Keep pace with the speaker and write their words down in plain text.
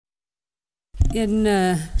In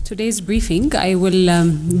today's briefing, I will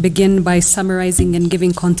begin by summarizing and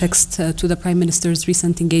giving context to the Prime Minister's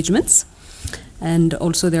recent engagements. And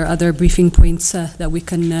also there are other briefing points that we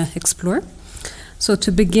can explore. So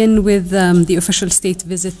to begin with the official state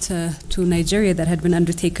visit to Nigeria that had been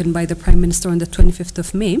undertaken by the Prime Minister on the 25th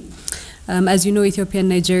of May. As you know, Ethiopia and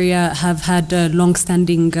Nigeria have had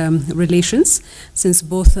long-standing relations since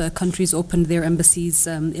both countries opened their embassies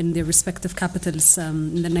in their respective capitals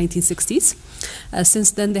in the 1960s.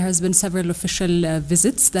 Since then, there has been several official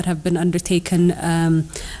visits that have been undertaken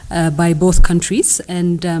by both countries.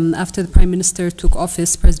 And after the Prime Minister took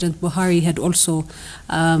office, President Buhari had also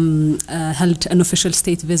held an official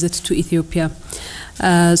state visit to Ethiopia.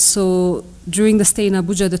 So during the stay in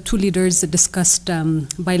Abuja, the two leaders discussed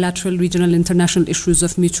bilateral, regional, international issues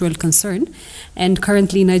of mutual concern. And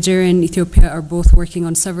currently, Nigeria and Ethiopia are both working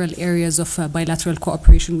on several areas of bilateral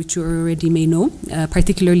cooperation, which you already may know,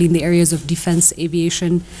 particularly in the areas of defense,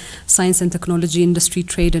 aviation, science and technology, industry,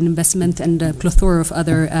 trade and investment, and a plethora of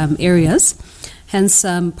other areas. Hence,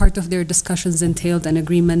 part of their discussions entailed an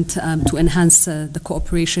agreement to enhance the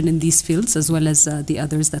cooperation in these fields, as well as the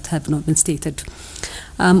others that have not been stated.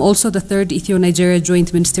 Also, the third Ethio-Nigeria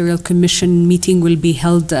Joint Ministerial Commission meeting will be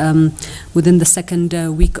held within the second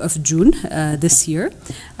week of June this year,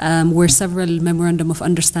 where several memorandum of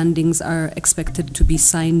understandings are expected to be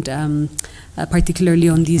signed, particularly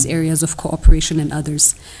on these areas of cooperation and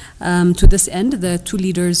others. To this end, the two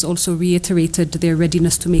leaders also reiterated their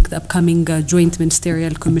readiness to make the upcoming Joint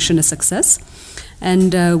Ministerial Commission a success.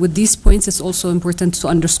 And with these points, it's also important to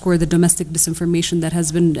underscore the domestic disinformation that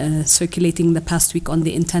has been circulating the past week on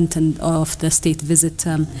the intent of the state visit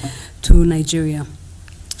to Nigeria.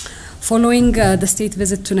 Following the state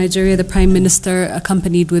visit to Nigeria, the Prime Minister,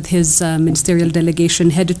 accompanied with his ministerial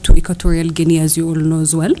delegation, headed to Equatorial Guinea, as you all know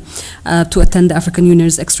as well, to attend the African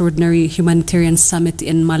Union's Extraordinary Humanitarian Summit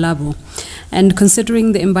in Malabo. And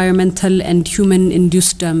considering the environmental and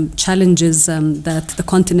human-induced challenges that the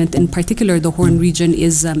continent, in particular the Horn region,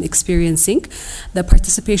 is experiencing, the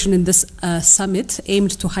participation in this summit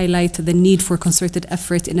aimed to highlight the need for concerted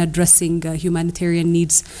effort in addressing humanitarian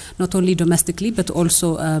needs, not only domestically, but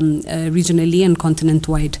also regionally and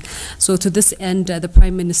continent-wide. So to this end, the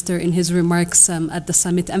Prime Minister, in his remarks at the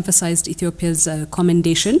summit, emphasized Ethiopia's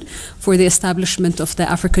commendation for the establishment of the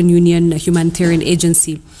African Union Humanitarian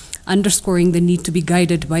Agency, underscoring the need to be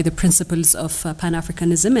guided by the principles of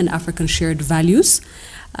Pan-Africanism and African shared values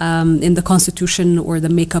in the constitution or the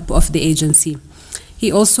makeup of the agency.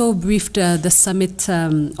 He also briefed the summit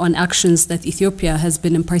on actions that Ethiopia has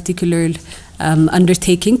been in particular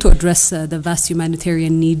undertaking to address the vast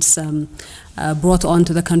humanitarian needs brought on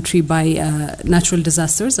to the country by natural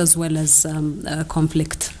disasters as well as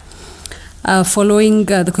conflict. Following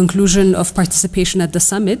the conclusion of participation at the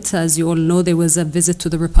summit, as you all know, there was a visit to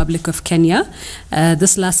the Republic of Kenya.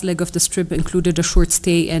 This last leg of the trip included a short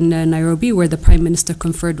stay in Nairobi, where the Prime Minister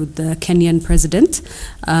conferred with the Kenyan President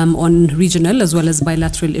on regional as well as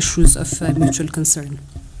bilateral issues of mutual concern.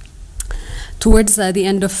 Towards the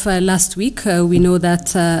end of last week, we know that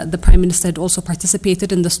the Prime Minister had also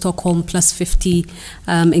participated in the Stockholm Plus 50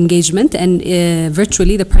 engagement, and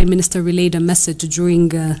virtually the Prime Minister relayed a message during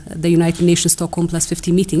the United Nations Stockholm Plus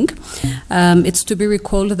 50 meeting. It's to be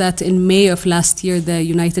recalled that in May of last year, the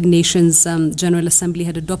United Nations General Assembly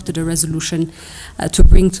had adopted a resolution to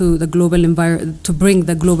bring the global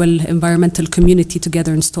environmental community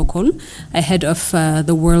together in Stockholm ahead of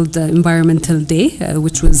the World Environmental Day,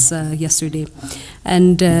 which was yesterday.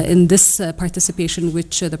 And in this participation,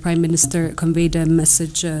 which the Prime Minister conveyed a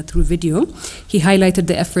message through video, he highlighted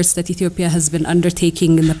the efforts that Ethiopia has been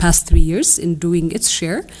undertaking in the past 3 years in doing its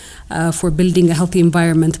share for building a healthy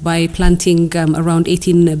environment by planting around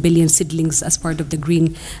 18 billion seedlings as part of the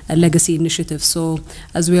Green Legacy Initiative. So,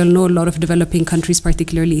 as we all know, a lot of developing countries,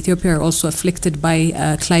 particularly Ethiopia, are also afflicted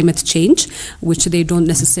by climate change, which they don't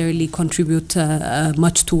necessarily contribute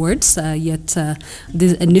much towards, yet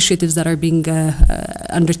the initiatives that are being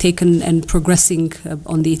undertaken and progressing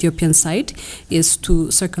on the Ethiopian side is to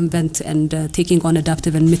circumvent and taking on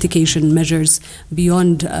adaptive and mitigation measures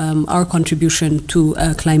beyond our contribution to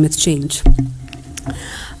climate change.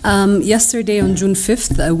 Yesterday, on June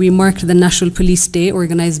 5th, we marked the National Police Day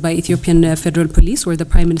organized by Ethiopian Federal Police, where the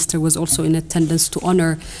Prime Minister was also in attendance to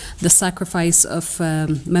honor the sacrifice of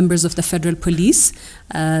members of the Federal Police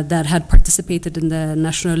that had participated in the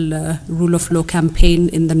National Rule of Law campaign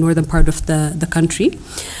in the northern part of the country.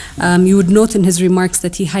 You would note in his remarks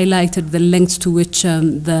that he highlighted the lengths to which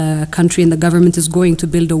the country and the government is going to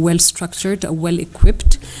build a well-structured, a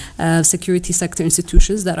well-equipped security sector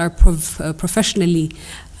institutions that are professionally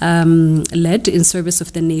led in service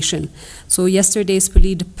of the nation. So yesterday's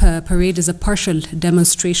parade is a partial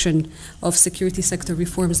demonstration of security sector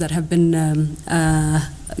reforms that have been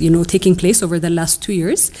taking place over the last 2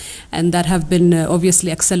 years, and that have been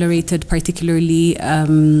obviously accelerated, particularly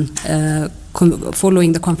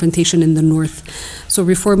following the confrontation in the north. So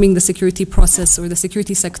reforming the security process or the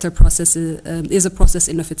security sector process is a process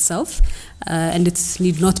in of itself, and it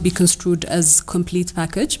need not be construed as complete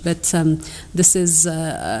package, but this is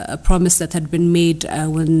a promise that had been made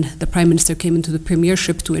when the Prime Minister came into the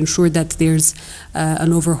premiership to ensure that there's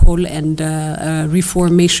an overhaul and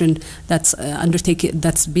reformation that's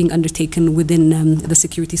being undertaken within the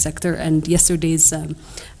security sector. And yesterday's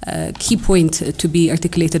key point to be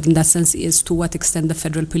articulated in that sense is to what extent the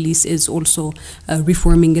federal police is also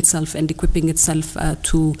reforming itself and equipping itself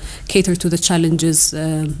to cater to the challenges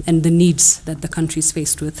and the needs that the country is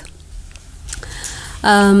faced with.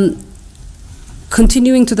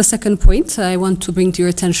 Continuing to the second point, I want to bring to your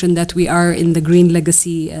attention that we are in the Green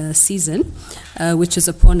Legacy season, which is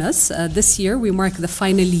upon us. This year, we mark the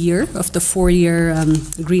final year of the 4-year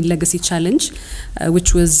Green Legacy Challenge,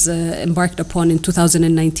 which was embarked upon in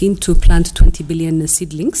 2019 to plant 20 billion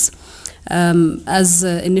seedlings. As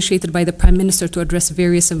initiated by the Prime Minister to address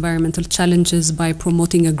various environmental challenges by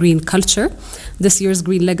promoting a green culture, this year's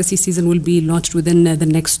Green Legacy season will be launched within the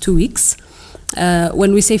next 2 weeks.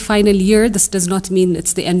 When we say final year, this does not mean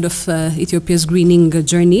it's the end of Ethiopia's greening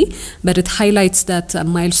journey, but it highlights that a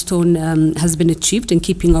milestone has been achieved in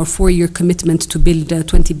keeping our 4-year commitment to build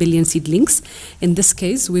 20 billion seedlings. In this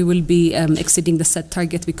case, we will be exceeding the set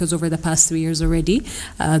target because over the past 3 years already,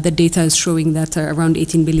 the data is showing that around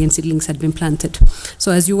 18 billion seedlings had been planted.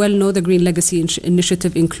 So as you well know, the Green Legacy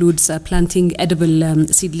Initiative includes planting edible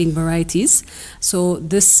seedling varieties. So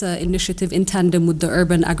this initiative, in tandem with the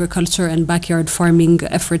urban agriculture and backyard farming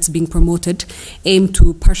efforts being promoted, aim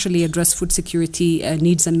to partially address food security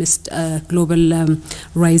needs amidst global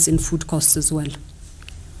rise in food costs as well.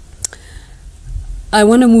 I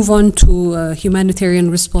want to move on to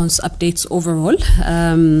humanitarian response updates overall,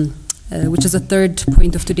 which is a third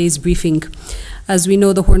point of today's briefing. As we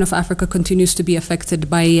know, the Horn of Africa continues to be affected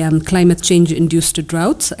by climate change-induced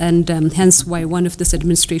drought, and hence why one of this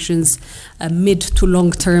administration's mid to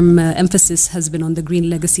long-term emphasis has been on the Green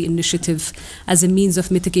Legacy Initiative as a means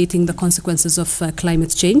of mitigating the consequences of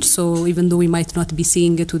climate change. So even though we might not be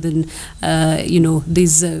seeing it within,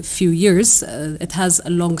 these few years, it has a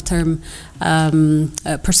long-term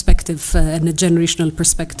perspective and a generational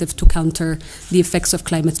perspective to counter the effects of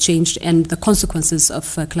climate change and the consequences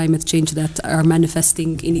of climate change that are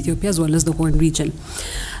manifesting in Ethiopia as well as the Horn region.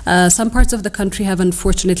 Some parts of the country have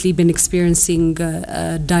unfortunately been experiencing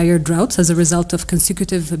dire droughts as a result of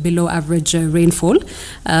consecutive below average rainfall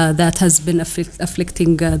that has been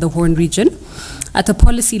afflicting the Horn region. At a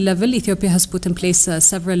policy level, Ethiopia has put in place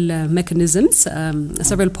several mechanisms,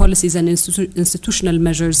 several policies and institutional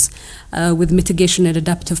measures with mitigation and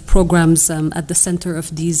adaptive programs at the center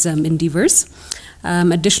of these endeavors.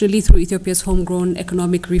 Additionally, through Ethiopia's homegrown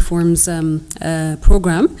economic reforms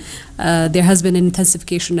program, there has been an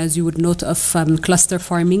intensification, as you would note, of cluster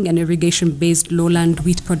farming and irrigation-based lowland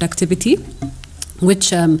wheat productivity, which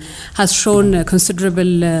has shown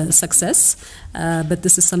considerable success, but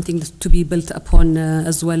this is something to be built upon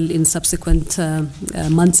as well in subsequent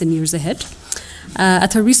months and years ahead.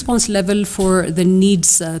 At a response level for the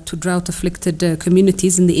needs to drought-afflicted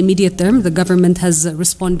communities in the immediate term, the government has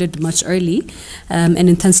responded much early and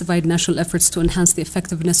intensified national efforts to enhance the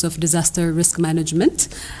effectiveness of disaster risk management.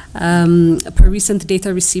 Per recent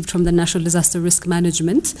data received from the National Disaster Risk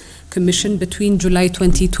Management Commission between July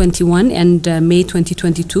 2021 and May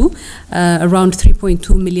 2022, around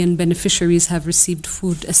 3.2 million beneficiaries have received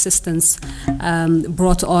food assistance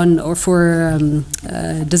brought on or for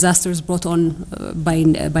disasters brought on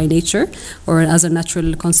by nature or as a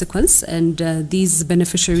natural consequence, and these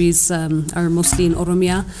beneficiaries are mostly in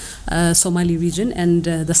Oromia, Somali region, and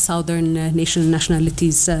the southern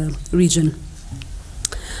nationalities region.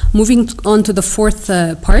 Moving on to the fourth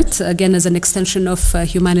part, again as an extension of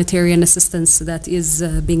humanitarian assistance that is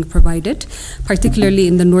being provided, particularly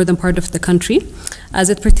in the northern part of the country, as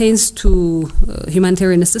it pertains to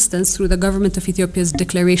humanitarian assistance through the government of Ethiopia's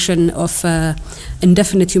declaration of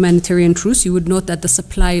indefinite humanitarian truce. You would note that the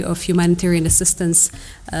supply of humanitarian assistance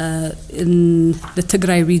in the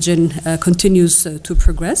Tigray region continues to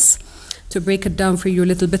progress. To break it down for you a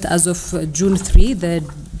little bit, as of June 3, the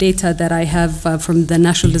data that I have from the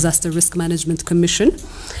National Disaster Risk Management Commission.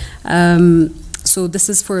 So this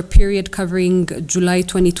is for a period covering July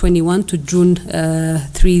 2021 to June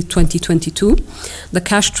 3, 2022. The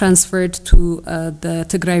cash transferred to the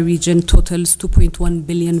Tigray region totals 2.1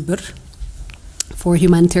 billion birr for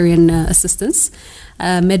humanitarian assistance.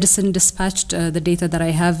 Medicine dispatched, the data that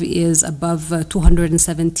I have is above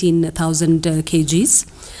 217,000 kgs.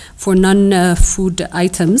 For non-food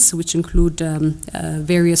items, which include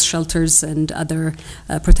various shelters and other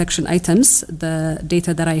protection items, the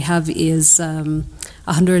data that I have is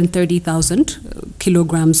 130,000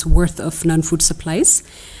 kilograms worth of non-food supplies.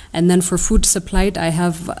 And then for food supplied, I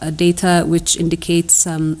have data which indicates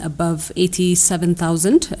above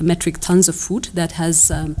 87,000 metric tons of food that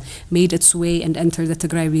has made its way and entered the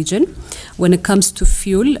Tigray region. When it comes to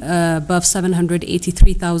fuel, above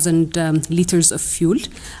 783,000 liters of fuel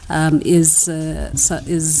has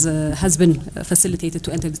been facilitated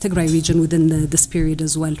to enter the Tigray region within this period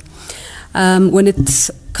as well. When it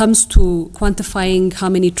comes to quantifying how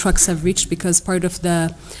many trucks have reached, because part of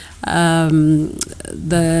the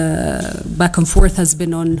back and forth has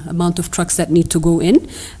been on amount of trucks that need to go in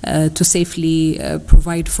to safely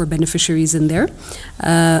provide for beneficiaries in there.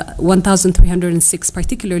 1,306,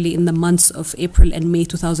 particularly in the months of April and May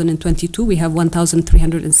 2022, we have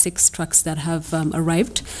 1,306 trucks that have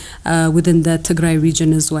arrived within the Tigray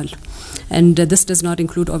region as well. And this does not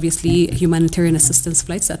include, obviously, humanitarian assistance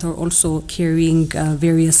flights that are also carrying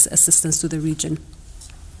various assistance to the region.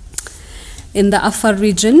 In the Afar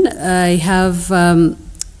region, I have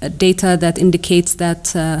data that indicates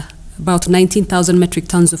that about 19,000 metric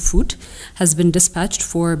tons of food has been dispatched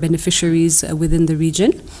for beneficiaries within the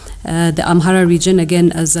region. The Amhara region,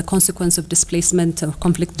 again, as a consequence of displacement or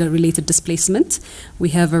conflict-related displacement, we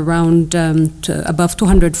have around above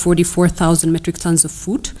 244,000 metric tons of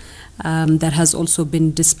food that has also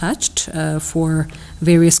been dispatched for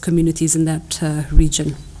various communities in that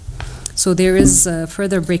region. So there is a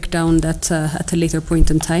further breakdown that at a later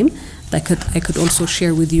point in time that I could also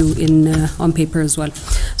share with you on paper as well.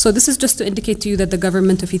 So this is just to indicate to you that the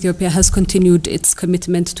government of Ethiopia has continued its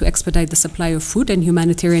commitment to expedite the supply of food and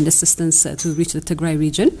humanitarian assistance to reach the Tigray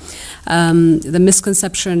region. The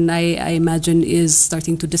misconception, I imagine, is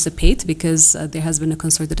starting to dissipate because there has been a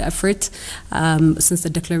concerted effort since the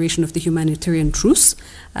declaration of the humanitarian truce.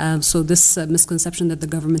 So this misconception that the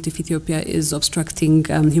government of Ethiopia is obstructing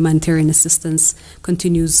humanitarian assistance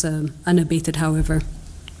continues unabated, however.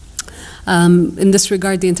 In this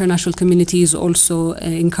regard, the international community is also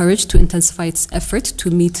encouraged to intensify its effort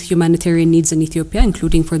to meet humanitarian needs in Ethiopia,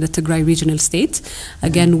 including for the Tigray regional state.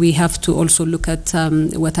 Again, we have to also look at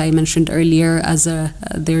what I mentioned earlier as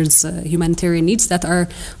there's humanitarian needs that are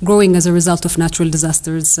growing as a result of natural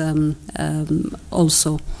disasters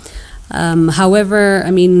also. However,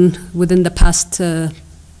 I mean, within the past,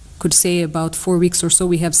 could say about 4 weeks or so,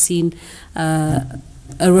 we have seen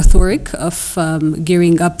a rhetoric of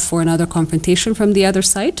gearing up for another confrontation from the other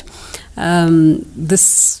side.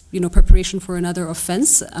 This, preparation for another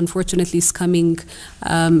offense, unfortunately, is coming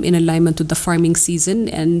in alignment with the farming season,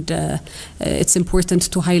 and it's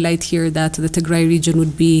important to highlight here that the Tigray region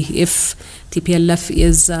would be, if TPLF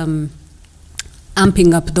is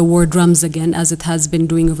amping up the war drums again, as it has been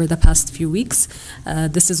doing over the past few weeks.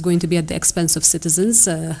 This is going to be at the expense of citizens,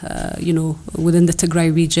 within the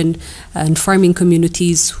Tigray region and farming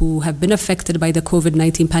communities who have been affected by the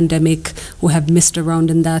COVID-19 pandemic, who have missed around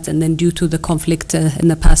in that, and then due to the conflict in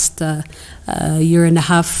the past year and a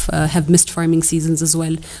half, have missed farming seasons as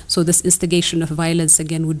well. So this instigation of violence,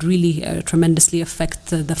 again, would really tremendously affect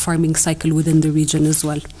the farming cycle within the region as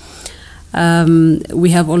well.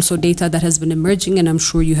 We have also data that has been emerging, and I'm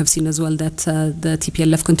sure you have seen as well that the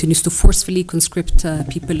TPLF continues to forcefully conscript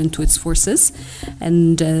people into its forces,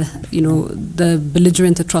 and the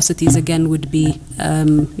belligerent atrocities again would be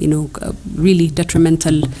really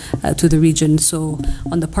detrimental to the region. So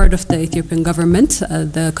on the part of the Ethiopian government,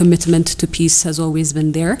 the commitment to peace has always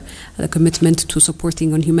been there, the commitment to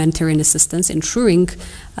supporting on humanitarian assistance, ensuring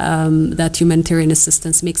that humanitarian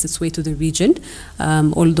assistance makes its way to the region,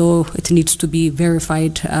 although it needs to be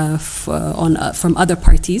verified from other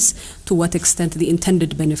parties to what extent the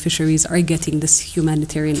intended beneficiaries are getting this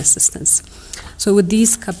humanitarian assistance. So with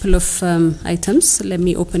these couple of items, let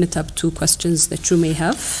me open it up to questions that you may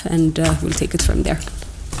have, and we'll take it from there.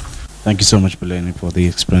 Thank you so much, Beleni, for the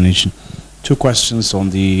explanation. 2 questions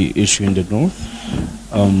on the issue in the north.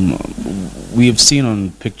 We have seen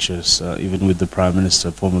on pictures, even with the Prime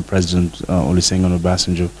Minister, former President Olusegun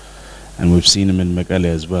Obasanjo, and we've seen him in Mekelle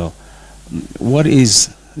as well. What is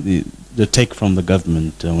the take from the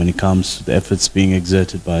government when it comes to the efforts being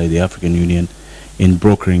exerted by the African Union in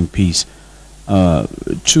brokering peace?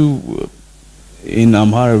 2, in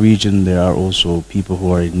Amhara region, there are also people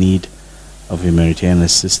who are in need of humanitarian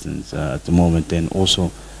assistance at the moment, and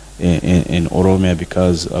also in Oromia,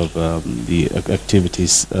 because of the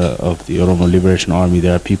activities of the Oromo Liberation Army,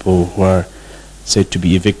 there are people who are said to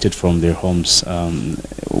be evicted from their homes.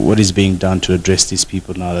 What is being done to address these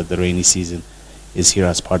people now that the rainy season is here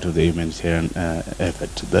as part of the humanitarian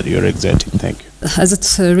effort that you're exerting? Thank you. As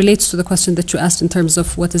it relates to the question that you asked in terms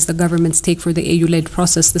of what is the government's take for the AU-led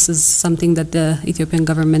process, this is something that the Ethiopian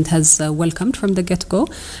government has welcomed from the get-go,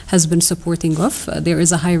 has been supporting of. There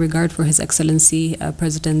is a high regard for His Excellency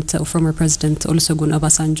former President Olusegun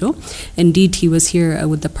Obasanjo. Indeed, he was here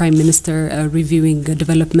with the Prime Minister reviewing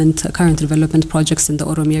current development projects in the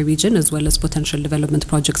Oromia region, as well as potential development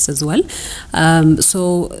projects as well.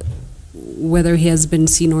 So whether he has been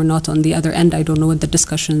seen or not on the other end, I don't know what the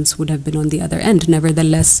discussions would have been on the other end.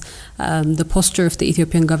 Nevertheless, the posture of the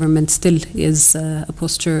Ethiopian government still is a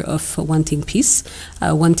posture of wanting peace,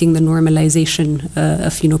 wanting the normalization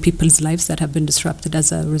of people's lives that have been disrupted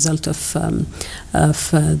as a result of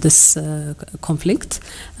this conflict.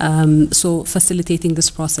 So facilitating this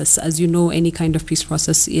process, as you know, any kind of peace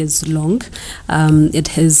process is long.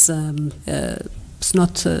 It is it's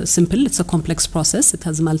not simple, it's a complex process. It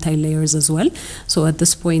has multi-layers as well. So at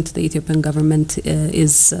this point, the Ethiopian government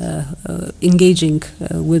is engaging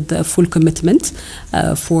with a full commitment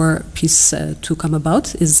for peace to come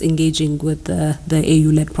about, is engaging with the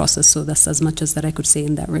AU-led process. So that's as much as that I could say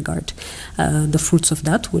in that regard. The fruits of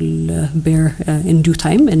that will bear in due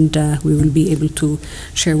time, and we will be able to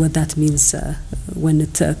share what that means when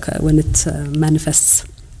it manifests.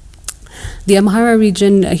 The Amhara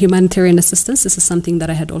region humanitarian assistance, this is something that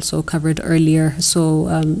I had also covered earlier. So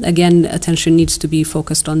again, attention needs to be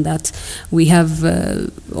focused on that. We have,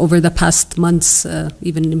 over the past months,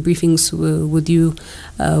 even in briefings with you,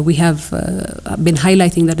 we have been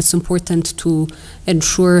highlighting that it's important to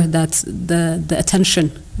ensure that the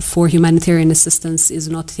attention for humanitarian assistance is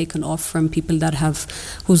not taken off from people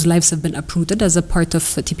whose lives have been uprooted as a part of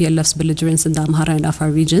TPLF's belligerence in the Amhara and Afar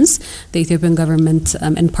regions. The Ethiopian government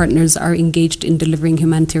and partners are engaged in delivering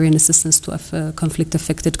humanitarian assistance to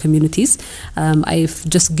conflict-affected communities. I've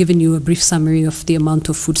just given you a brief summary of the amount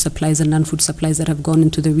of food supplies and non-food supplies that have gone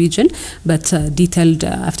into the region, but detailed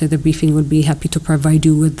after the briefing, would be happy to provide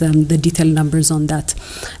you with the detailed numbers on that.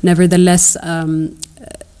 Nevertheless,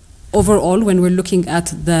 overall, when we're looking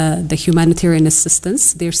at the humanitarian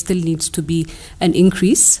assistance, there still needs to be an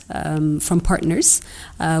increase from partners.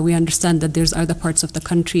 We understand that there's other parts of the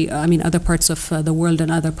country, other parts of the world and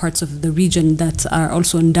other parts of the region that are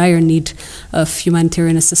also in dire need of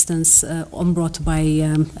humanitarian assistance brought by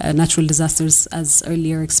natural disasters, as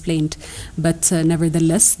earlier explained. But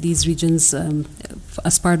nevertheless, these regions,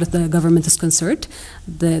 as part of the government is concerned,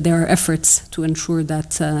 there are efforts to ensure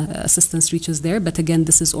that assistance reaches there. But again,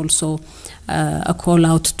 this is also a call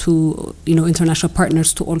out to international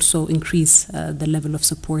partners to also increase the level of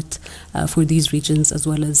support for these regions, as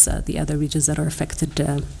well as the other regions that are affected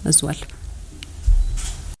as well.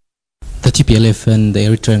 The TPLF and the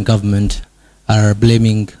Eritrean government are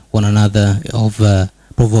blaming one another of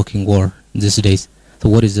provoking war these days. So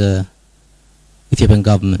what is the Ethiopian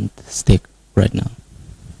government's stake right now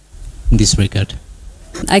in this regard?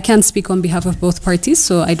 I can't speak on behalf of both parties,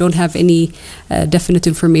 so I don't have any definite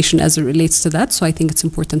information as it relates to that. So I think it's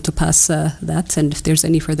important to pass that. And if there's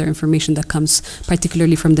any further information that comes,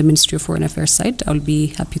 particularly from the Ministry of Foreign Affairs side, I'll be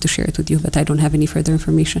happy to share it with you. But I don't have any further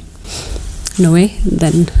information. Noé,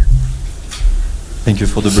 then. Thank you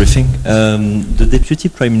for the briefing. The Deputy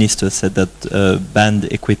Prime Minister said that banned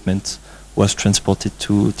equipment was transported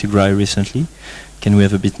to Tigray recently. Can we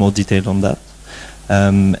have a bit more detail on that?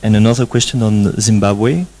 And another question on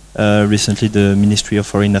Zimbabwe. Recently, the Ministry of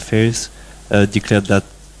Foreign Affairs declared that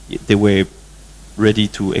they were ready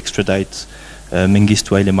to extradite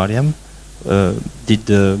Mengistu Haile Mariam. Did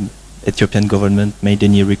the Ethiopian government made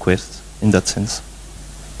any requests in that sense?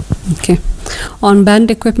 Okay. On banned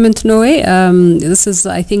equipment, Noé, this is,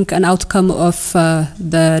 I think, an outcome of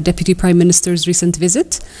the Deputy Prime Minister's recent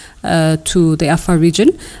visit to the Afar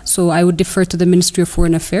region. So I would defer to the Ministry of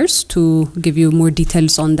Foreign Affairs to give you more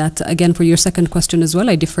details on that. Again, for your second question as well,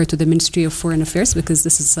 I defer to the Ministry of Foreign Affairs because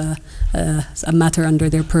this is a matter under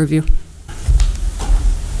their purview.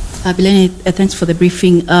 Bilene, thanks for the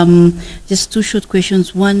briefing. Just two short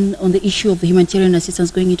questions. One, on the issue of the humanitarian assistance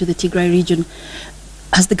going into the Tigray region.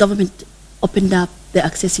 Has the government opened up the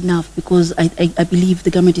access enough? Because I believe the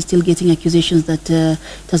government is still getting accusations that it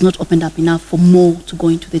has not opened up enough for more to go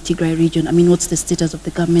into the Tigray region. I mean, what's the status of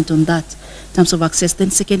the government on that in terms of access? Then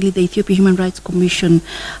secondly, the Ethiopian Human Rights Commission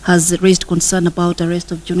has raised concern about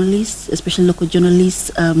arrest of journalists, especially local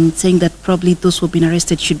journalists, saying that probably those who have been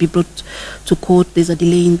arrested should be brought to court. There's a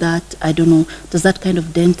delay in that. I don't know. Does that kind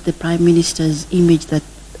of dent the Prime Minister's image that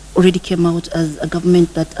already came out as a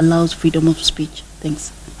government that allows freedom of speech?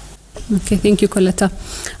 Thanks. Okay, thank you, Coletta.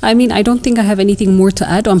 I mean, I don't think I have anything more to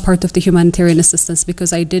add on part of the humanitarian assistance,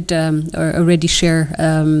 because I did already share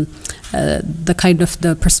the kind of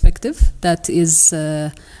the perspective that is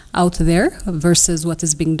out there versus what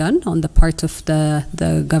is being done on the part of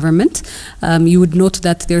the government. You would note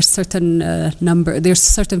that there's certain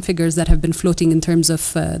figures that have been floating in terms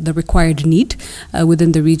of the required need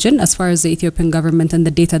within the region. As far as the Ethiopian government and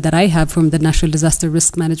the data that I have from the National Disaster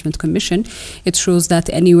Risk Management Commission, it shows that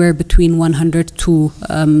anywhere between 100 to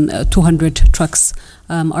 200 trucks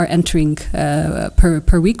are entering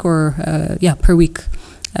per week or per week.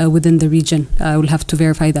 Within the region. I will have to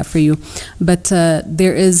verify that for you. But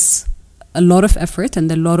there is a lot of effort and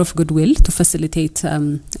a lot of goodwill to facilitate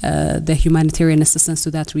the humanitarian assistance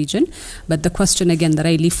to that region. But the question again that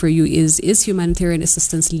I leave for you is humanitarian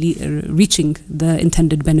assistance reaching the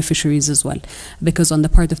intended beneficiaries as well? Because on the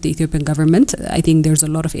part of the Ethiopian government, I think there's a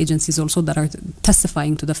lot of agencies also that are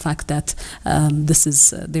testifying to the fact that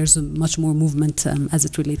there's much more movement as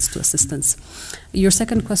it relates to assistance. Your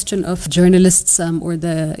second question of journalists or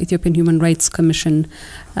the Ethiopian Human Rights Commission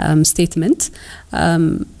statement,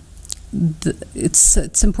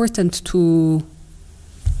 it's important to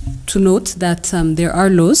note that there are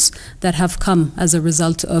laws that have come as a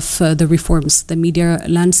result of the reforms. The media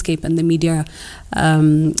landscape and the media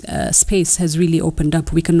space has really opened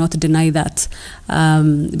up. We cannot deny that,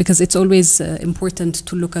 because it's always important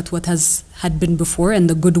to look at what had been before and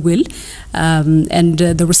the goodwill and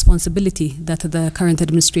the responsibility that the current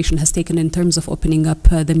administration has taken in terms of opening up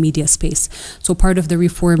the media space. So part of the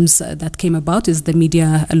reforms that came about is the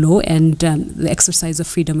media law and the exercise of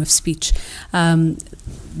freedom of speech.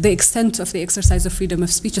 The extent of the exercise of freedom of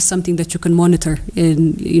speech is something that you can monitor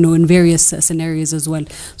in various scenarios as well.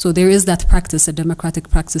 So there is that practice, a democratic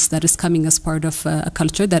practice that is coming as part of a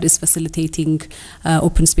culture that is facilitating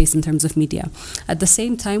open space in terms of media. At the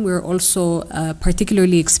same time, we're also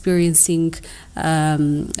particularly experiencing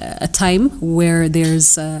a time where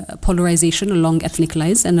there's polarization along ethnic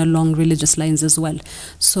lines and along religious lines as well.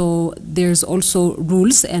 So there's also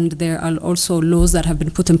rules and there are also laws that have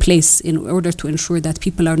been put in place in order to ensure that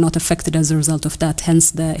people are not affected as a result of that,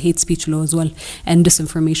 hence the hate speech law as well and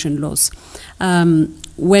disinformation laws.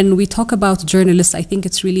 When we talk about journalists, I think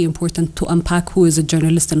it's really important to unpack who is a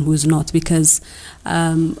journalist and who is not, because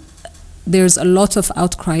there's a lot of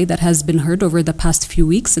outcry that has been heard over the past few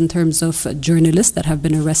weeks in terms of journalists that have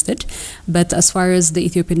been arrested. But as far as the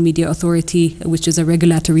Ethiopian Media Authority, which is a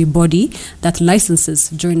regulatory body that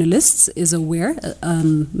licenses journalists, is aware,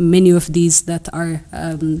 many of these that are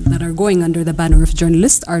going under the banner of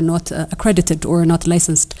journalists are not accredited or not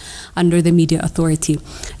licensed under the Media Authority.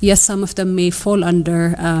 Yes, some of them may fall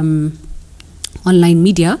under online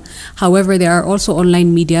media. However, there are also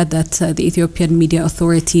online media that the Ethiopian Media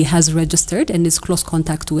Authority has registered and is close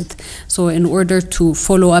contact with. So in order to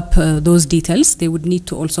follow up those details, they would need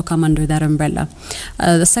to also come under that umbrella.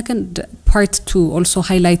 The second part to also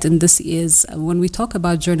highlight in this is when we talk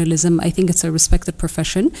about journalism, I think it's a respected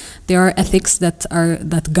profession. There are ethics that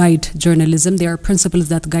guide journalism. There are principles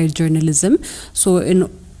that guide journalism. So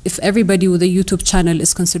if everybody with a YouTube channel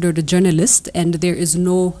is considered a journalist and there is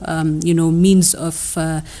no, means of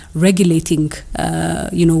regulating,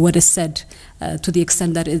 what is said to the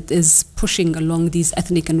extent that it is pushing along these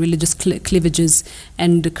ethnic and religious cleavages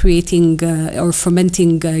and creating or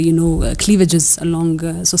fomenting, cleavages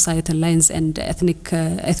along societal lines and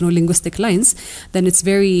ethno-linguistic lines, then it's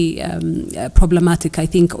very problematic. I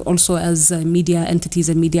think also as media entities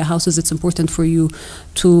and media houses, it's important for you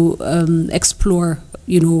to explore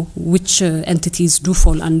which entities do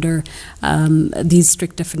fall under these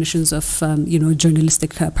strict definitions of,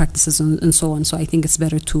 journalistic practices and so on. So I think it's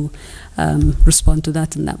better to respond to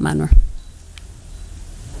that in that manner.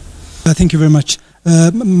 Thank you very much.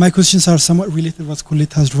 My questions are somewhat related to what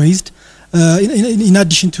Colette has raised. In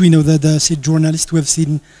addition to, the said journalists, we have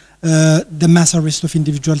seen the mass arrest of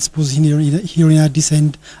individuals both here in Addis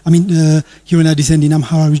and, here in Addis and in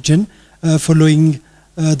Amhara region, following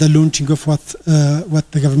the launching of what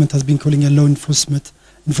the government has been calling a law enforcement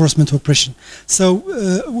operation. So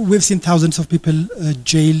we've seen thousands of people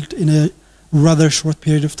jailed in a rather short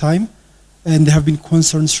period of time. and there have been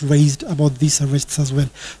concerns raised about these arrests as well.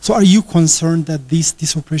 So are you concerned that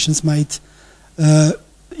these operations might, some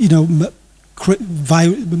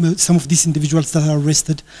of these individuals that are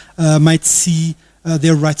arrested might see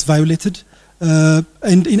their rights violated?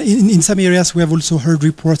 And in some areas we have also heard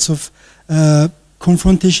reports of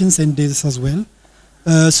confrontations and deaths as well.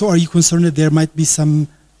 So are you concerned that there might be some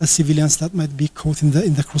civilians that might be caught in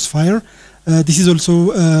the crossfire? This is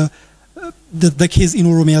also the case in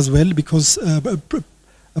Oromia as well, because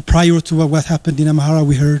prior to what happened in Amhara,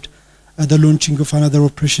 we heard the launching of another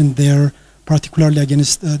operation there, particularly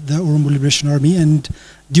against the Oromo Liberation Army. And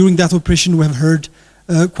during that operation, we have heard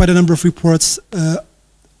quite a number of reports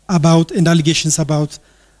about and allegations about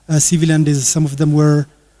civilian deaths. Some of them were,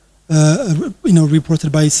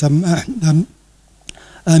 reported by some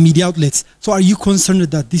media outlets. So, are you concerned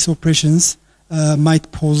that these operations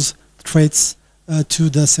might pose threats to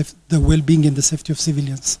the well-being and the safety of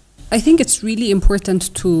civilians? I think it's really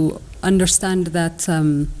important to understand that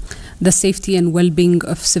the safety and well-being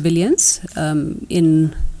of civilians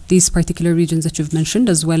in these particular regions that you've mentioned,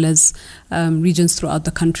 as well as regions throughout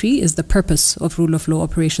the country, is the purpose of rule of law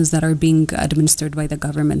operations that are being administered by the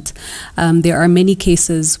government. There are many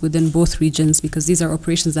cases within both regions, because these are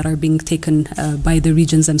operations that are being taken by the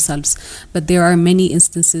regions themselves. But there are many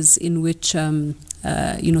instances in which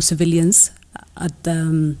civilians, at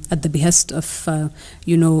the behest of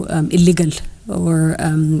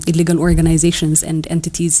illegal organizations and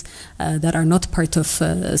entities that are not part of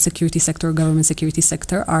security sector or government security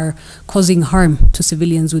sector, are causing harm to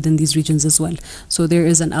civilians within these regions as well. So there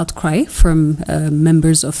is an outcry from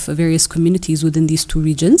members of various communities within these two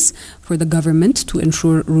regions for the government to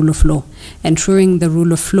ensure rule of law. Ensuring the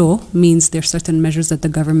rule of law means there are certain measures that the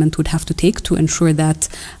government would have to take to ensure that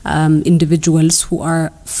individuals who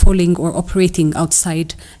are falling or operating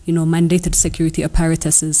outside mandated security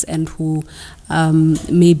apparatuses and who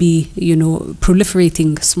may be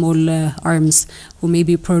proliferating small arms, who may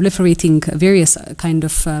be proliferating various kind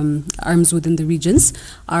of arms within the regions,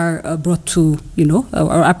 are brought to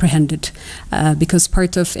or apprehended, because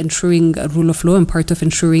part of ensuring a rule of law and part of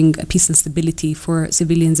ensuring peace and stability for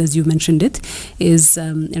civilians, as you mentioned it, is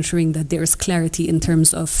ensuring that there is clarity in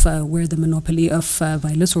terms of where the monopoly of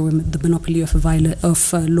violence or the monopoly of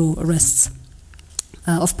law rests,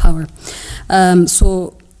 of power.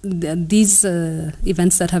 So these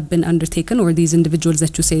events that have been undertaken, or these individuals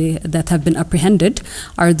that you say that have been apprehended,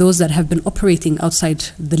 are those that have been operating outside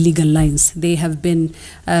the legal lines. They have been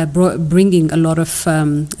bringing a lot of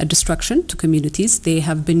destruction to communities. They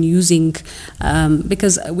have been using,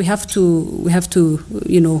 because we have to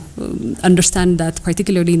understand that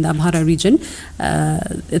particularly in the Amhara region,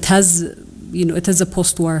 it is a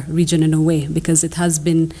post-war region in a way, because it has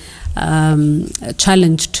been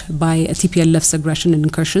challenged by TPLF's aggression and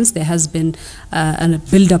incursions. There has been a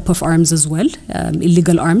build-up of arms as well,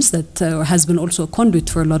 illegal arms, that has been also a conduit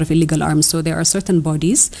for a lot of illegal arms. So there are certain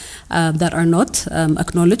bodies that are not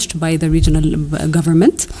acknowledged by the regional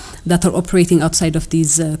government that are operating outside of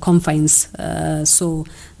these confines. So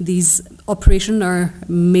these operations are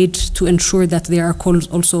made to ensure that they are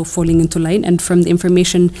also falling into line. And from the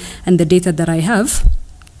information and the data that I have,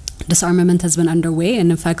 disarmament has been underway,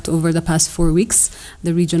 and in fact over the past 4 weeks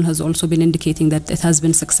the region has also been indicating that it has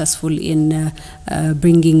been successful in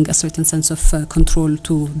bringing a certain sense of control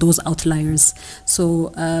to those outliers.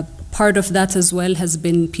 So part of that as well has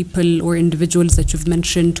been people or individuals that you've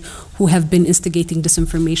mentioned who have been instigating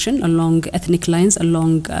disinformation along ethnic lines,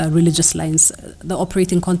 along religious lines. The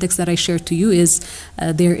operating context that I shared to you is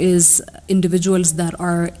there is individuals that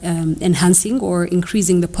are enhancing or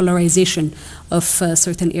increasing the polarization of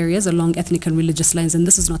certain areas along ethnic and religious lines, and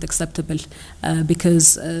this is not acceptable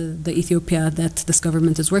because the Ethiopia that this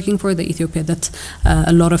government is working for, the Ethiopia that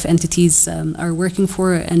a lot of entities are working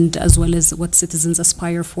for, and as well as what citizens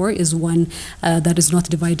aspire for, is one that is not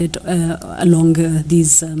divided along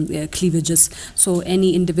these cleavages. So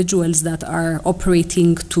any individuals that are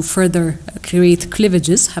operating to further create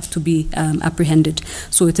cleavages have to be apprehended.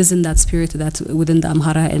 So it is in that spirit that within the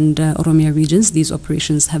Amhara and Oromia regions these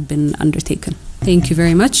operations have been undertaken. Thank you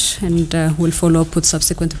very much, and we'll follow up with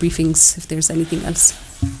subsequent briefings if there's anything else.